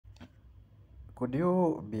Could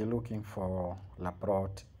you be looking for a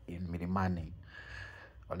plot in Milimani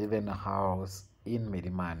or even a house in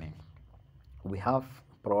Milimani? We have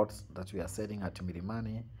plots that we are selling at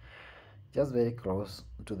Milimani, just very close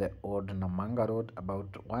to the old Namanga Road, about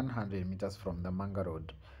 100 meters from the Namanga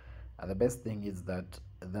Road. The best thing is that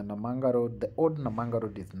the old Namanga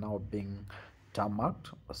Road is now being tarmacked,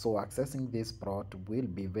 so accessing this plot will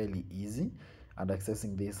be very easy, and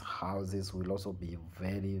accessing these houses will also be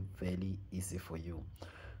very easy for you.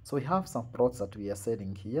 So we have some plots that we are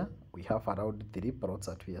selling here. We have around 3 plots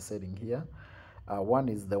that we are selling here. One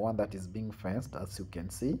is the one that is being fenced, as you can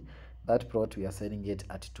see. That plot we are selling it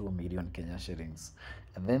at 2 million Kenya shillings.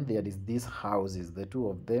 And then there is these houses, the two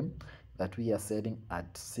of them, that we are selling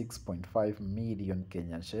at 6.5 million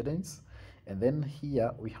Kenyan shillings. And then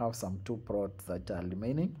here we have some 2 plots that are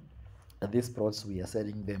remaining. And these plots we are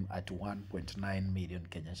selling them at 1.9 million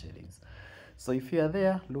Kenyan shillings. So if you are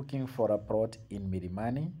there looking for a plot in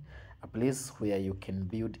Milimani, a place where you can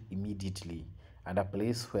build immediately, and a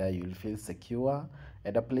place where you'll feel secure,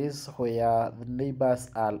 and a place where the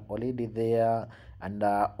neighbors are already there, and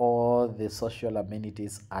all the social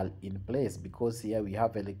amenities are in place, because here we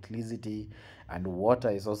have electricity and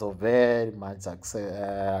water is also very much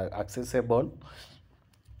accessible.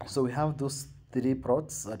 So we have those 3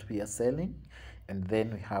 plots that we are selling, and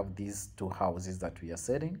then we have these 2 houses that we are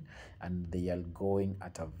selling, and they are going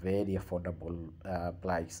at a very affordable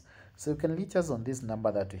price. So you can reach us on this number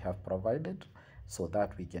that we have provided, so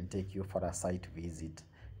that we can take you for a site visit.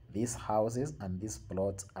 These houses and these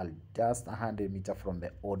plots are just 100 meters from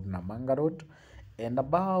the old Namanga Road, and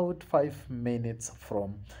about 5 minutes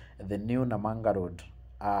from the new Namanga Road.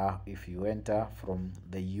 If you enter from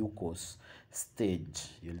the Yukos stage,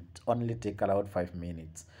 you'll only take around 5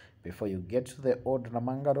 minutes before you get to the old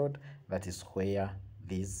Namanga Road. That is where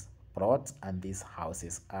these plots and these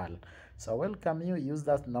houses are. So I welcome you. Use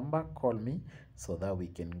that number, call me, so that we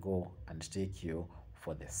can go and take you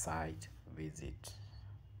for the site visit.